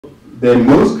The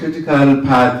most critical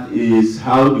part is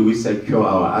how do we secure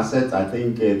our assets. I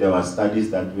think there were studies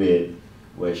that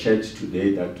were shared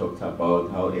today that talked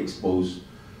about how exposed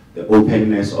the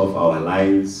openness of our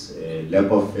lines,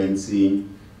 lack of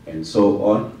fencing, and so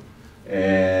on.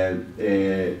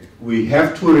 We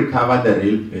have to recover the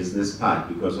real business part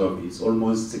because of it's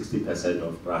almost 60%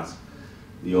 of Prasa.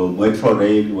 Your metro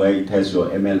rail, where it has your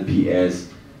MLPS,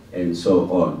 and so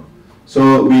on.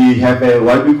 So we have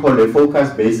what we call a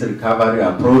focus-based recovery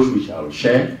approach, which I'll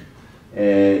share.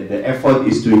 The effort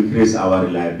is to increase our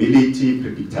reliability,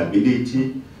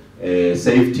 predictability,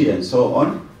 safety, and so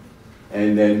on.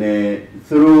 And then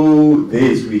through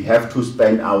this, we have to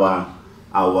spend our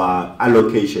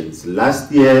allocations.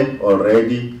 Last year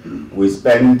already, we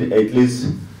spent at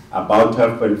least about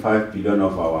 12.5 billion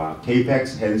of our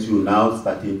capex. Hence, you're now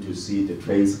starting to see the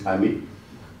trains coming.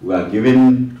 We are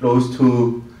given close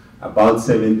to about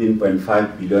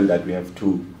 17.5 billion that we have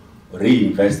to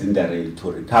reinvest in the rail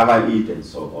to recover it and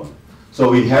so on. So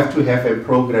we have to have a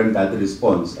program that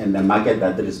responds and a market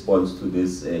that responds to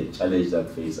this challenge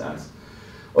that faces us.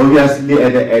 Obviously,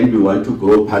 at the end, we want to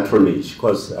grow patronage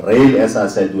because rail, as I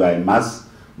said, we are a mass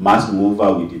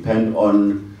mover. We depend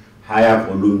on higher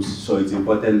volumes, so it's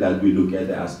important that we look at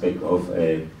the aspect of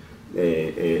a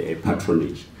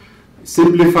patronage.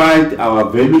 Simplified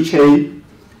our value chain,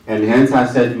 and hence I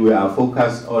said we are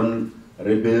focused on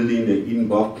rebuilding the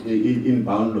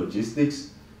inbound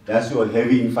logistics. That's your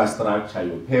heavy infrastructure,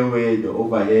 your pairway, the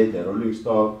overhead, the rolling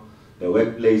stock, the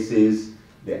workplaces,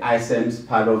 the ISMs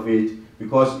part of it.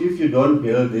 Because if you don't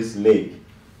build this leg,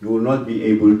 you will not be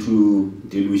able to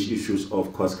deal with issues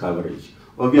of cost coverage.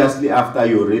 Obviously, after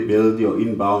you rebuild your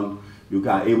inbound, you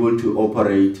are able to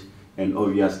operate and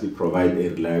obviously provide a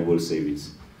reliable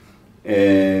service.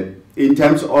 In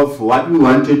terms of what we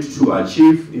wanted to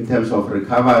achieve in terms of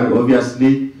recovery,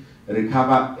 obviously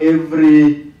recover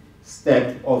every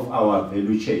step of our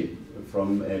value chain,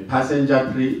 from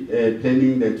passenger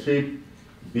planning the trip,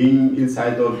 being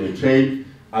inside of the train,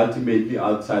 ultimately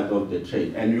outside of the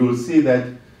train. And you'll see that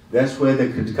that's where the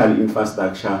critical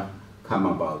infrastructure come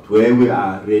about, where we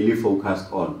are really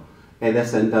focused on. At the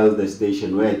center of the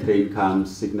station, where a train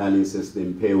comes, signaling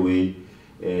system, pairway,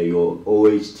 your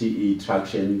OHTE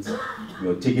tractions,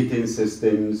 your ticketing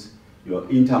systems, your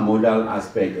intermodal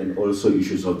aspect, and also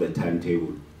issues of the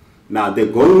timetable. Now, the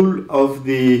goal of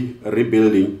the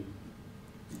rebuilding,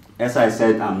 as I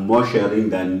said, I'm more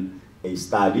sharing than a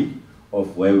study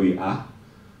of where we are.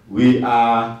 There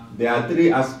are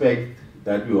three aspects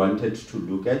that we wanted to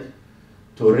look at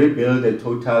to rebuild the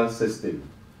total system.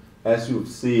 As you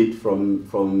see it from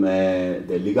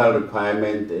the legal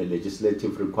requirement, the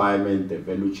legislative requirement, the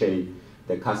value chain,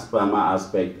 the customer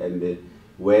aspect, and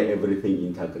where everything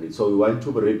integrates. So we want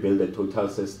to rebuild the total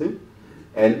system.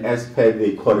 And as per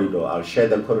the corridor, I'll share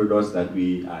the corridors that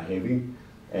we are having.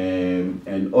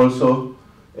 And also,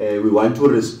 we want to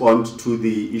respond to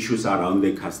the issues around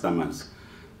the customers.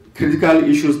 Critical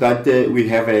issues that we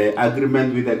have an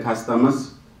agreement with the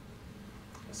customers.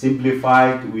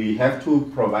 Simplified, we have to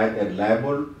provide a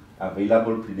reliable,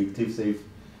 available, predictive, safe,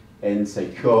 and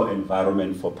secure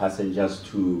environment for passengers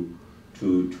to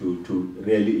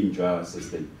really enjoy our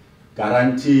system.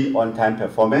 Guarantee on-time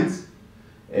performance,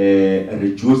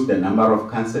 reduce the number of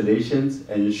cancellations,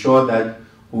 and ensure that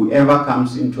whoever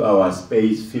comes into our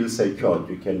space feels secured.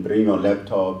 You can bring your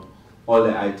laptop, all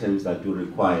the items that you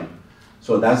require.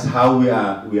 So that's how we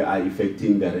are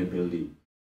effecting the rebuilding.